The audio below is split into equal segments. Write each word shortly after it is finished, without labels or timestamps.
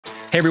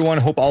Hey everyone,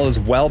 hope all is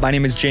well. My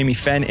name is Jamie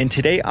Fenn, and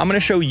today I'm going to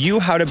show you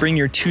how to bring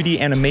your 2D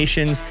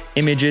animations,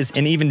 images,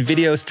 and even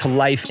videos to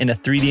life in a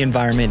 3D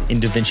environment in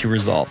Davinci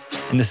Resolve.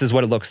 And this is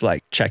what it looks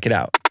like. Check it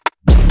out.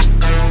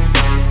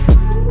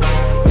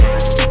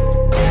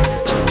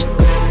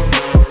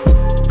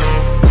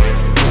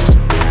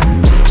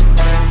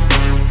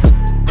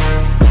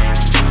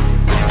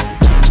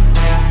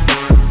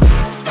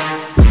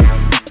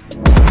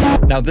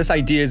 Now, this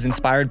idea is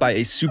inspired by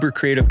a super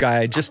creative guy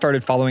I just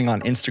started following on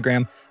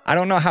Instagram. I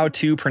don't know how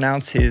to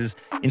pronounce his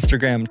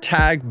Instagram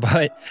tag,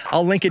 but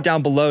I'll link it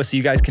down below so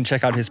you guys can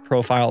check out his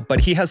profile. But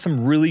he has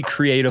some really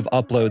creative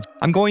uploads.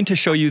 I'm going to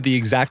show you the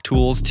exact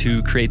tools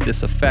to create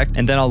this effect,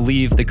 and then I'll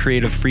leave the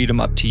creative freedom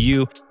up to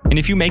you. And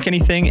if you make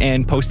anything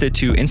and post it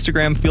to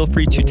Instagram, feel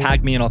free to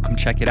tag me and I'll come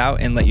check it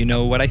out and let you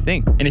know what I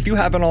think. And if you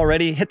haven't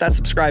already, hit that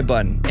subscribe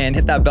button and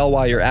hit that bell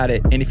while you're at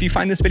it. And if you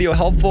find this video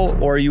helpful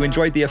or you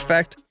enjoyed the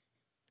effect,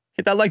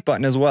 hit that like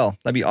button as well.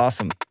 That'd be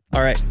awesome.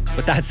 All right,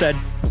 with that said,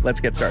 let's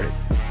get started.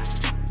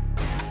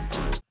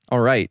 All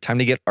right, time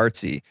to get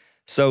artsy.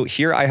 So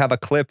here I have a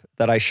clip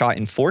that I shot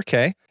in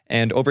 4K,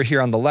 and over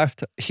here on the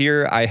left,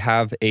 here I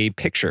have a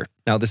picture.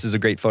 Now this is a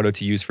great photo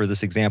to use for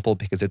this example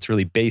because it's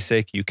really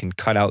basic. You can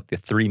cut out the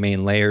three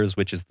main layers,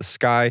 which is the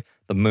sky,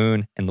 the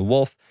moon, and the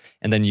wolf,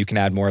 and then you can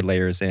add more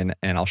layers in,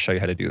 and I'll show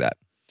you how to do that.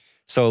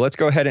 So let's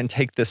go ahead and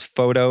take this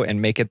photo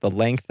and make it the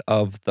length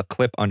of the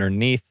clip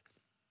underneath.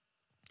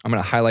 I'm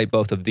going to highlight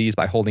both of these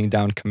by holding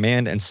down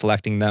Command and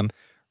selecting them,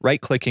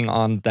 right-clicking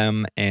on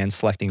them and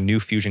selecting New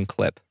Fusion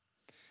Clip.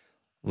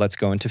 Let's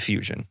go into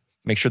Fusion.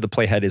 Make sure the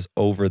playhead is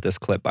over this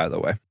clip, by the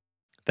way.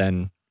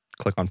 Then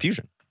click on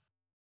Fusion.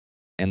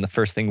 And the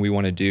first thing we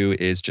want to do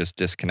is just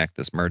disconnect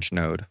this merge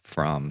node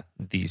from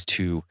these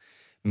two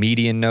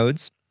median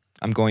nodes.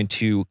 I'm going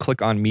to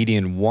click on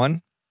median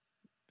 1,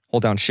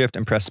 hold down Shift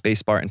and press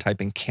spacebar and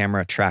type in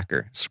Camera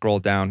Tracker. Scroll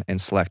down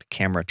and select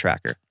Camera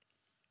Tracker.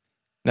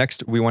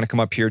 Next, we want to come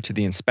up here to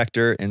the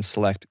inspector and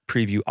select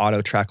Preview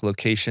Auto Track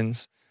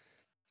Locations.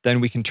 Then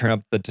we can turn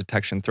up the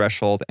detection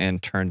threshold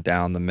and turn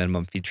down the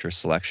minimum feature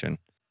selection.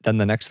 Then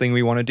the next thing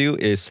we want to do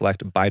is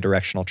select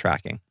bidirectional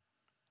tracking.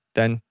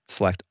 Then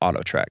select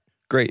Auto Track.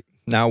 Great.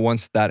 Now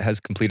once that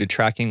has completed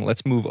tracking,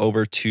 let's move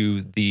over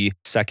to the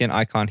second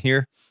icon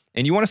here.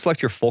 And you want to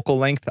select your focal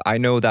length. I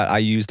know that I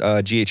used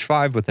a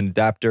GH5 with an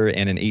adapter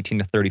and an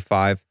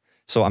 18-35.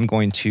 So I'm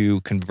going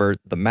to convert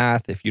the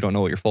math. If you don't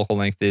know what your focal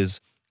length is,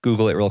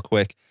 Google it real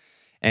quick.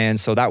 And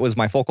so that was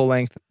my focal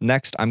length.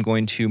 Next, I'm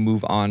going to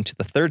move on to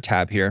the third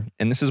tab here.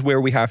 And this is where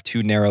we have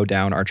to narrow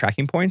down our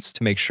tracking points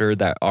to make sure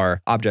that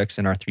our objects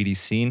in our 3D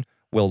scene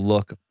will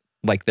look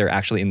like they're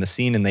actually in the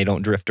scene and they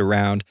don't drift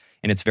around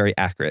and it's very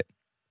accurate.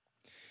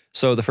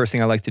 So the first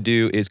thing I like to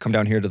do is come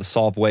down here to the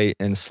solve weight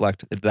and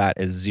select that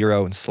as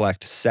 0 and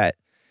select set.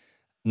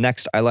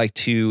 Next, I like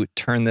to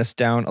turn this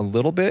down a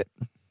little bit,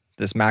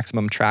 this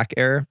maximum track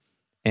error,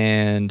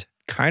 and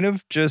kind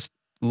of just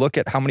look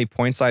at how many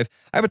points I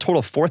have a total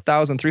of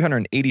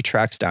 4,380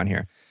 tracks down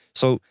here.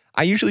 So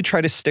I usually try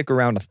to stick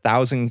around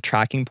 1,000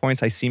 tracking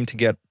points. I seem to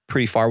get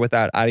pretty far with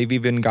that. I've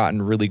even gotten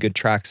really good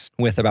tracks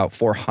with about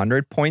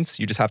 400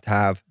 points. You just have to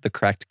have the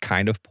correct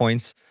kind of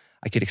points.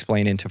 I could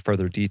explain into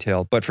further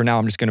detail, but for now,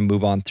 I'm just going to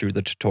move on through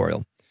the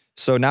tutorial.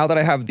 So now that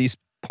I have these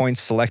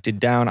points selected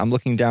down, I'm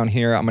looking down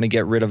here. I'm going to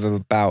get rid of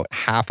about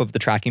half of the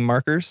tracking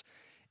markers.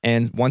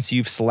 And once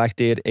you've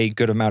selected a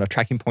good amount of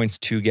tracking points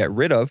to get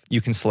rid of,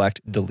 you can select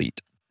delete.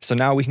 So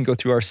now we can go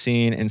through our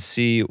scene and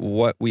see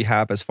what we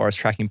have as far as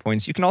tracking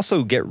points. You can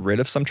also get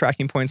rid of some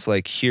tracking points.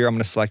 Like here, I'm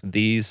going to select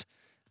these,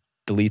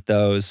 delete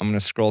those. I'm going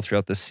to scroll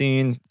throughout the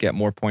scene, get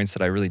more points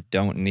that I really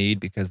don't need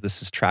because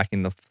this is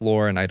tracking the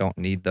floor and I don't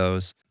need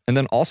those. And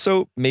then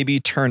also maybe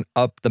turn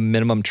up the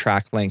minimum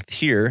track length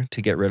here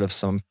to get rid of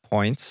some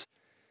points.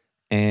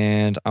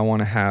 And I want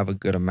to have a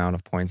good amount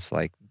of points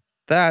like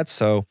that.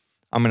 So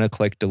I'm going to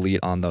click delete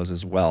on those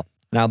as well.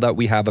 Now that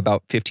we have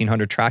about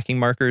 1,500 tracking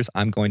markers,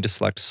 I'm going to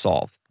select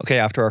solve. Okay,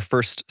 after our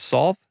first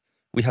solve,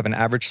 we have an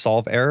average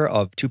solve error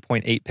of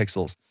 2.8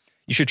 pixels.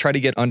 You should try to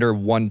get under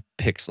 1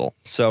 pixel.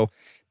 So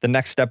the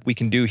next step we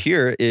can do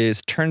here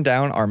is turn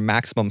down our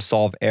maximum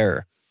solve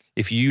error.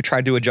 If you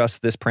tried to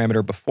adjust this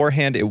parameter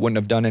beforehand, it wouldn't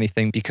have done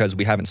anything because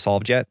we haven't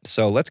solved yet.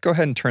 So let's go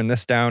ahead and turn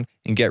this down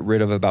and get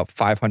rid of about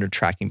 500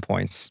 tracking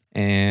points.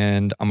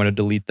 And I'm going to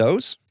delete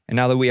those. And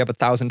now that we have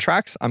 1,000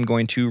 tracks, I'm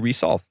going to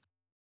resolve.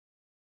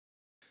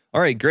 All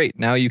right, great.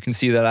 Now you can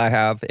see that I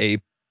have a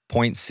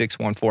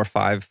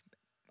 0.6145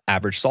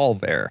 average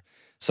solve error.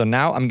 So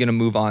now I'm going to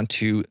move on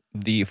to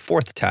the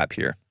fourth tab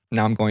here.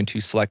 Now I'm going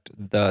to select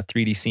the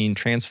 3D scene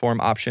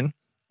transform option.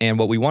 And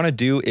what we want to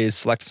do is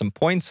select some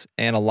points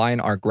and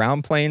align our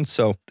ground plane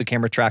so the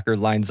camera tracker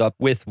lines up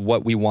with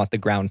what we want the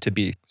ground to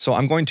be. So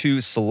I'm going to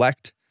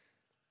select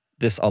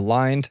this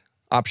aligned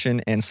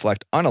option and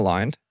select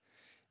unaligned.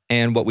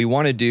 And what we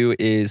want to do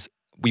is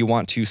we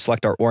want to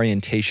select our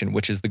orientation,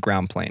 which is the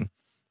ground plane.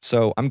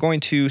 So I'm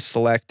going to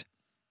select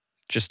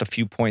just a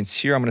few points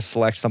here. I'm going to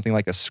select something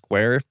like a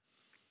square.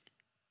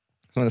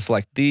 I'm going to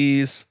select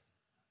these,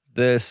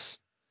 this,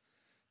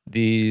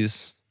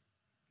 these,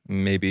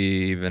 maybe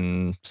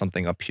even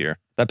something up here.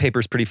 That paper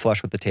is pretty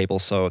flush with the table,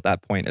 so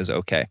that point is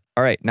okay.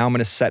 All right, now I'm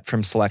gonna set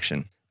from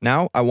selection.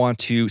 Now I want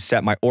to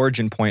set my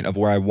origin point of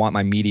where I want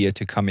my media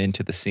to come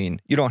into the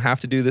scene. You don't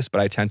have to do this,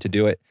 but I tend to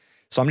do it.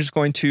 So I'm just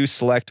going to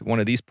select one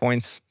of these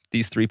points,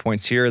 these 3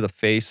 points here. The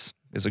face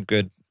is a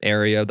good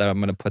area that I'm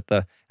gonna put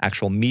the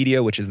actual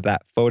media, which is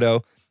that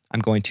photo.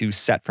 I'm going to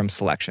set from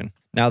selection.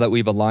 Now that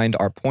we've aligned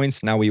our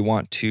points, now we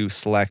want to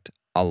select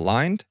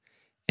aligned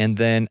and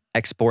then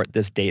export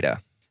this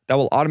data. That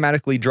will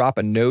automatically drop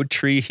a node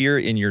tree here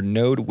in your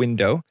node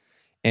window.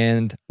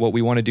 And what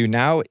we want to do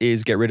now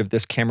is get rid of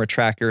this camera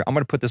tracker. I'm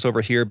going to put this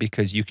over here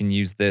because you can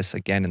use this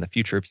again in the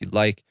future if you'd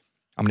like.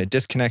 I'm going to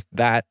disconnect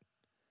that.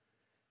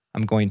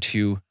 I'm going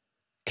to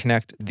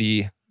connect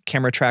the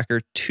camera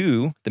tracker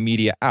to the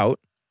media out.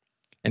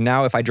 And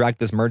now if I drag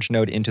this merge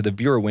node into the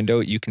viewer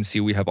window, you can see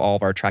we have all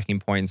of our tracking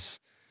points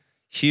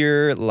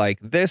here like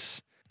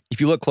this. If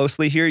you look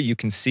closely here, you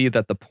can see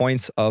that the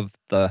points of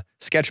the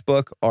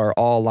sketchbook are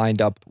all lined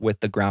up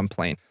with the ground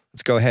plane.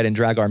 Let's go ahead and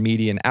drag our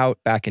median out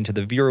back into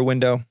the viewer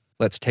window.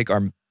 Let's take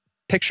our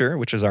picture,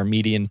 which is our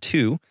median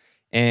 2,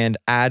 and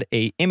add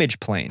a image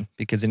plane,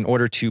 because in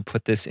order to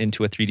put this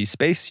into a 3D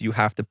space, you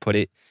have to put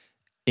it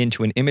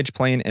into an image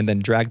plane and then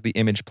drag the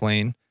image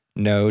plane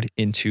node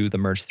into the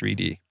merge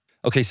 3D.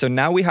 Okay, so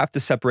now we have to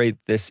separate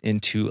this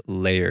into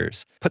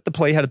layers. Put the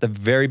playhead at the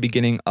very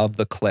beginning of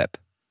the clip.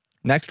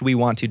 Next, we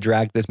want to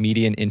drag this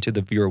median into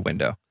the viewer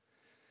window.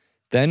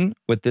 Then,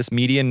 with this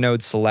median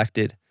node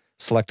selected,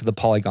 select the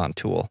polygon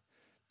tool.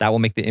 That will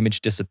make the image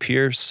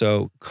disappear,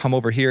 so come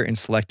over here and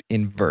select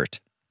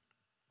invert.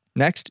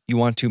 Next, you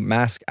want to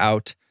mask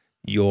out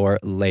your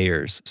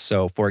layers.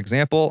 So for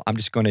example, I'm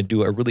just going to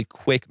do a really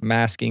quick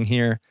masking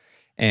here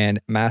and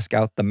mask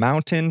out the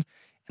mountain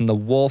and the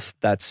wolf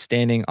that's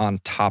standing on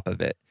top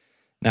of it.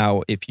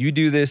 Now, if you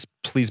do this,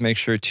 please make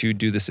sure to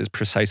do this as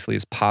precisely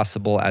as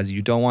possible, as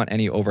you don't want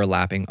any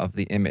overlapping of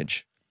the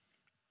image.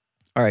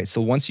 All right,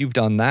 so once you've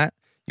done that,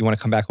 you want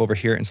to come back over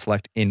here and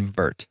select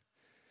invert.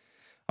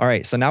 All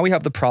right, so now we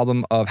have the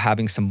problem of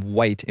having some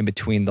white in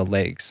between the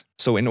legs.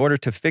 So in order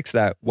to fix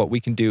that, what we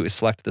can do is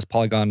select this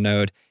polygon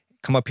node,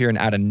 come up here and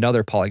add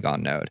another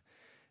polygon node.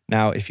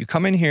 Now, if you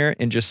come in here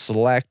and just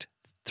select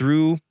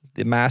through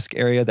the mask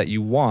area that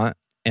you want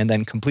and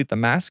then complete the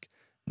mask,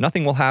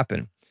 nothing will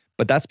happen.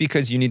 But that's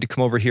because you need to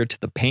come over here to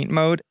the paint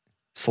mode,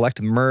 select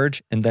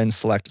merge, and then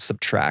select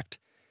subtract.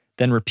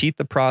 Then repeat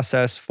the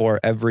process for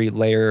every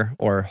layer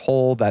or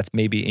hole that's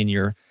maybe in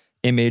your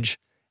image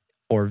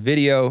or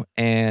video,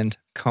 and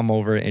come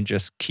over and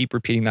just keep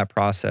repeating that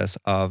process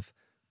of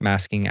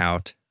masking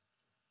out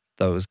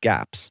those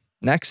gaps.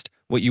 Next,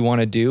 what you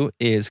want to do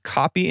is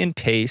copy and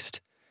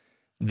paste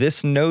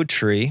this node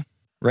tree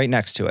right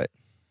next to it.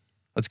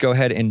 Let's go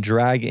ahead and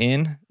drag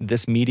in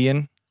this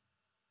median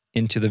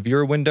into the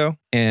viewer window.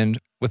 And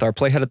with our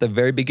playhead at the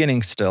very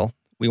beginning still,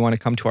 we want to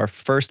come to our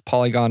first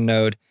polygon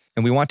node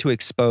and we want to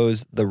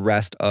expose the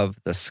rest of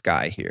the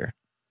sky here.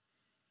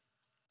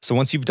 So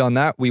once you've done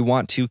that, we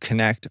want to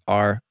connect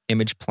our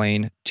image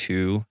plane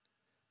to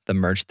the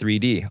merge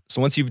 3D. So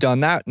once you've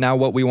done that, now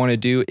what we want to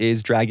do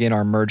is drag in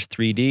our merge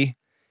 3D,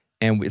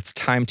 and it's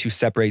time to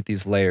separate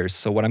these layers.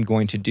 So what I'm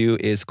going to do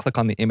is click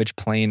on the image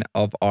plane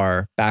of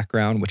our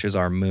background, which is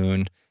our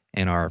moon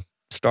and our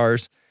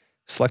stars,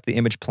 select the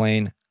image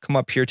plane, come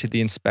up here to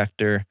the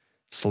inspector,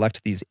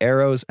 select these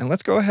arrows, and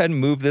let's go ahead and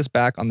move this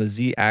back on the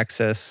Z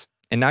axis.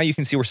 And now you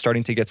can see we're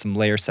starting to get some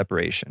layer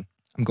separation.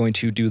 I'm going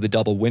to do the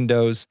double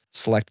windows,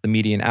 select the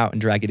median out and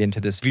drag it into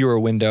this viewer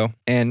window.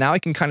 And now I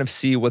can kind of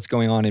see what's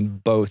going on in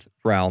both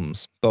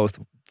realms, both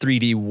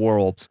 3D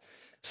worlds.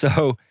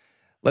 So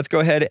let's go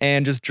ahead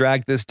and just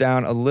drag this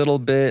down a little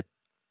bit.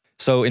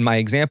 So in my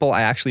example,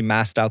 I actually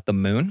masked out the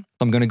moon.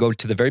 I'm going to go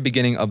to the very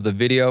beginning of the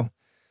video,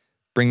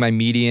 bring my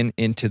median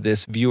into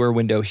this viewer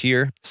window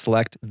here,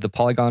 select the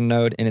polygon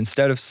node, and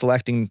instead of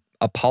selecting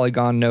a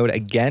polygon node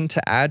again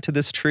to add to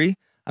this tree,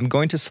 I'm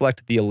going to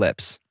select the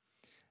ellipse.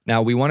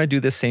 Now we want to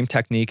do this same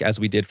technique as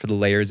we did for the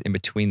layers in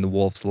between the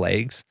wolf's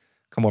legs.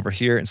 Come over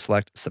here and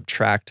select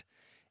subtract.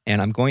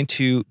 And I'm going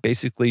to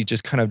basically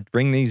just kind of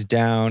bring these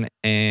down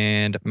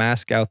and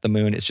mask out the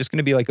moon. It's just going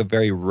to be like a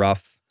very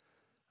rough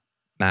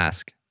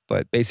mask,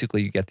 but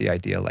basically you get the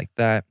idea like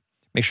that.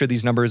 Make sure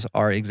these numbers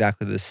are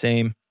exactly the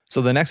same.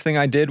 So the next thing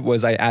I did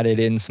was I added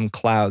in some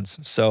clouds.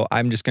 So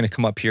I'm just going to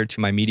come up here to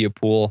my media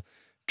pool,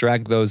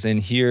 drag those in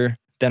here.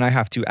 Then I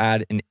have to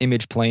add an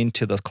image plane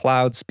to the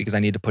clouds because I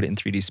need to put it in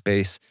 3D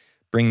space,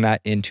 bring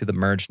that into the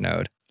merge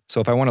node.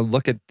 So if I want to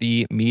look at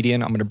the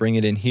median, I'm going to bring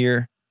it in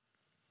here.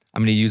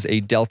 I'm going to use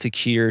a delta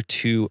key here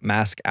to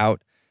mask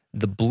out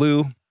the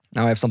blue.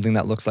 Now I have something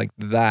that looks like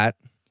that.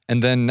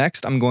 And then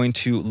next I'm going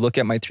to look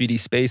at my 3D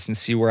space and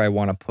see where I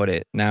want to put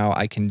it. Now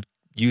I can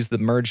use the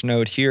merge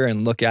node here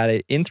and look at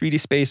it in 3D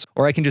space,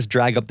 or I can just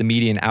drag up the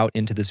median out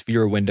into this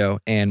viewer window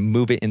and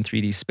move it in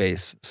 3D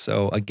space.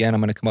 So again,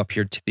 I'm going to come up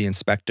here to the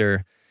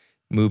inspector,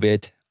 move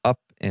it up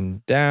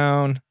and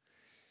down,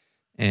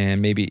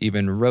 and maybe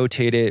even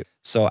rotate it.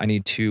 So I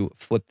need to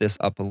flip this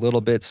up a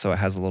little bit so it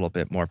has a little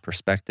bit more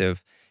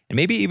perspective. and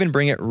maybe even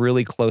bring it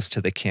really close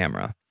to the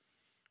camera.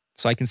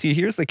 So I can see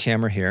here's the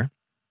camera here.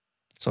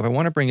 So if I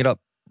want to bring it up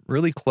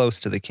really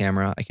close to the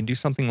camera, I can do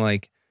something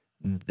like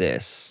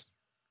this.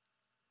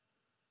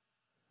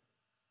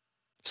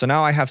 So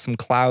now I have some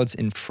clouds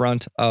in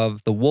front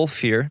of the wolf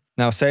here.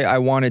 Now say I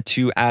wanted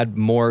to add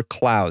more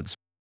clouds.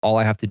 All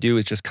I have to do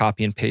is just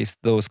copy and paste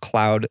those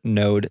cloud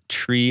node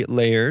tree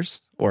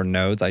layers, or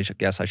nodes, I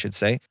guess I should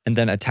say, and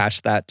then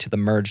attach that to the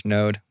merge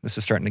node. This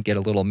is starting to get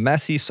a little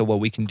messy, so what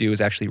we can do is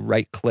actually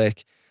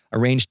right-click,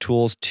 arrange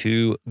tools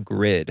to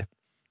grid.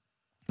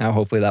 Now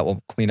hopefully that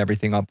will clean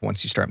everything up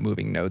once you start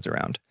moving nodes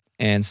around.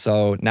 And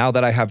so now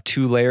that I have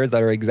two layers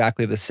that are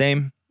exactly the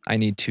same, I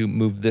need to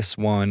move this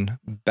one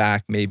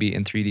back maybe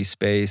in 3D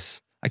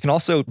space. I can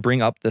also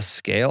bring up the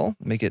scale,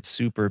 make it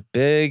super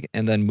big,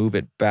 and then move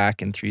it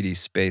back in 3D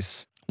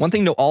space. One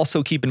thing to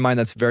also keep in mind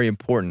that's very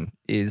important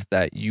is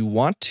that you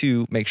want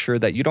to make sure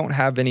that you don't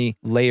have any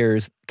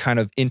layers kind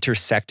of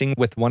intersecting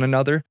with one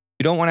another.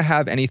 You don't want to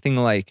have anything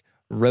like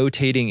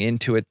rotating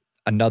into it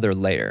another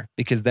layer,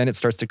 because then it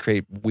starts to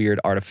create weird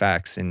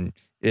artifacts and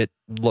it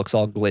looks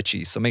all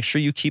glitchy. So make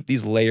sure you keep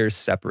these layers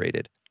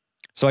separated.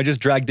 So I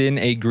just dragged in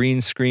a green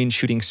screen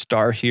shooting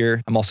star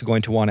here. I'm also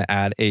going to want to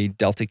add a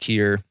delta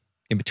keyer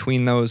in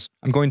between those.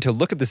 I'm going to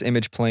look at this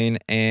image plane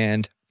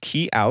and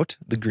key out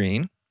the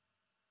green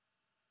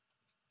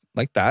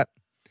like that,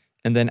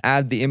 and then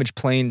add the image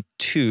plane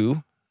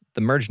to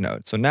the merge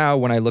node. So now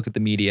when I look at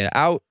the media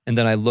out and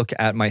then I look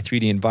at my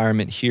 3D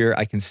environment here,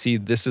 I can see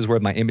this is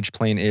where my image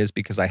plane is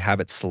because I have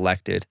it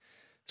selected.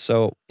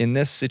 So in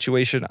this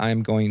situation,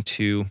 I'm going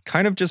to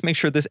kind of just make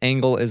sure this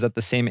angle is at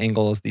the same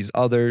angle as these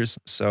others.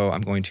 So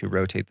I'm going to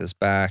rotate this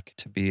back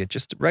to be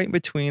just right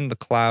between the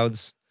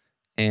clouds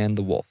and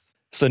the wolf.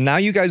 So now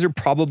you guys are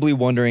probably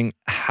wondering,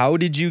 how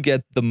did you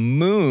get the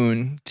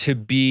moon to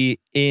be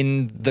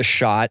in the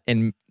shot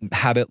and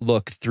have it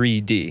look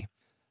 3D?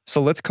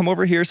 So let's come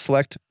over here,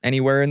 select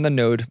anywhere in the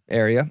node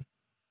area,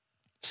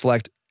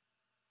 select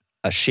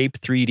a shape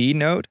 3D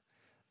node.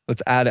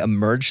 Let's add a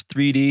merge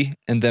 3D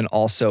and then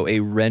also a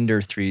render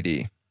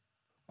 3D.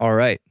 All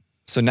right,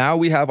 so now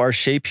we have our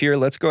shape here.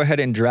 Let's go ahead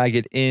and drag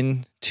it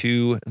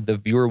into the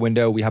viewer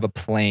window. We have a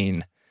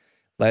plane.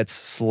 Let's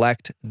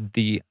select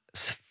the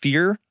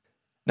sphere.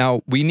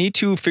 Now we need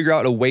to figure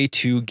out a way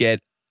to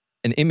get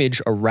an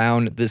image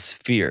around this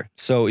sphere.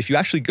 So if you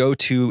actually go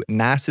to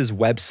NASA's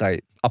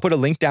website, I'll put a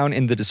link down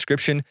in the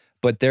description,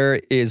 but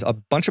there is a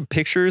bunch of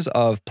pictures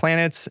of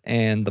planets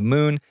and the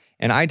moon,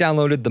 and I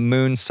downloaded the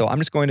moon, so I'm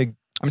just going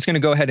to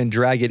go ahead and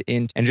drag it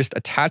in and just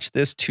attach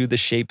this to the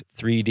shape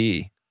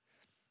 3D.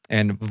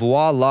 And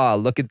voila,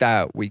 look at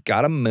that. We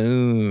got a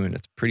moon.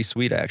 It's pretty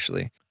sweet,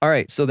 actually. All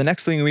right, so the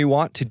next thing we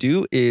want to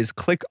do is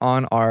click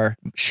on our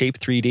shape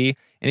 3D.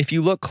 And if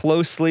you look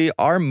closely,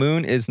 our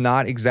moon is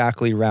not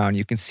exactly round.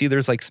 You can see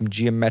there's like some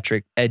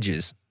geometric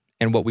edges.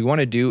 And what we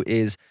want to do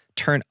is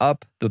turn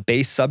up the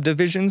base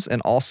subdivisions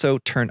and also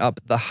turn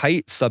up the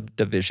height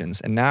subdivisions.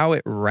 And now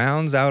it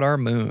rounds out our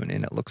moon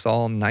and it looks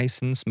all nice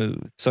and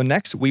smooth. So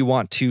next we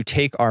want to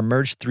take our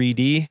merge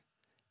 3D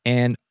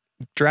and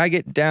drag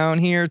it down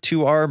here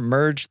to our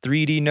merge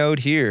 3D node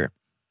here,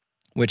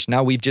 which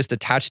now we've just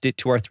attached it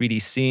to our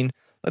 3D scene.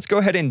 Let's go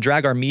ahead and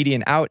drag our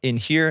median out in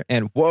here,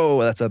 and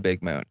whoa, that's a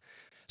big moon.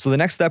 So the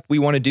next step we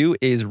want to do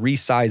is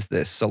resize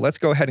this. So let's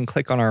go ahead and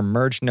click on our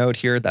merge node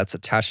here that's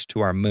attached to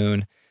our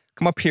moon.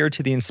 Come up here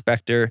to the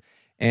inspector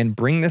and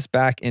bring this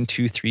back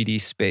into 3D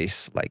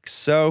space like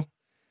so.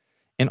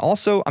 And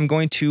also I'm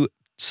going to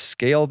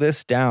scale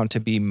this down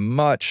to be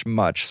much,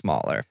 much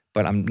smaller.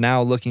 But I'm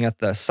now looking at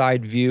the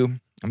side view.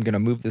 I'm going to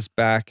move this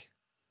back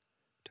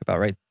to about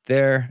right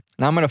there.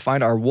 Now I'm going to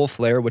find our wolf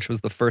layer, which was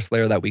the first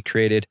layer that we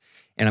created,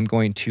 and I'm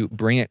going to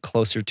bring it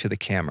closer to the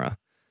camera.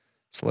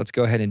 So let's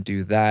go ahead and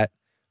do that.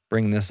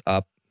 Bring this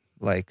up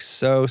like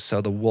so. So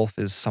the wolf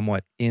is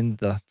somewhat in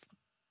the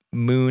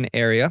moon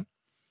area.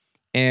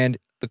 And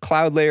the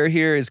cloud layer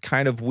here is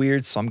kind of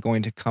weird. So I'm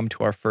going to come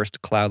to our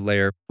first cloud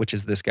layer, which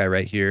is this guy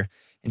right here,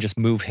 and just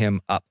move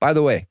him up. By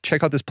the way,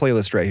 check out this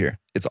playlist right here.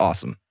 It's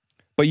awesome.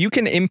 But you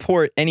can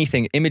import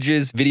anything,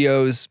 images,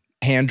 videos,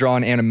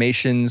 hand-drawn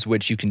animations,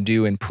 which you can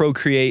do in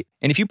Procreate.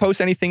 And if you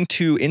post anything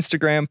to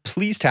Instagram,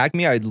 please tag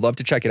me. I'd love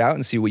to check it out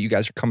and see what you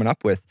guys are coming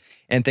up with.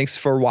 And thanks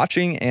for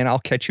watching, and I'll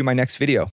catch you in my next video.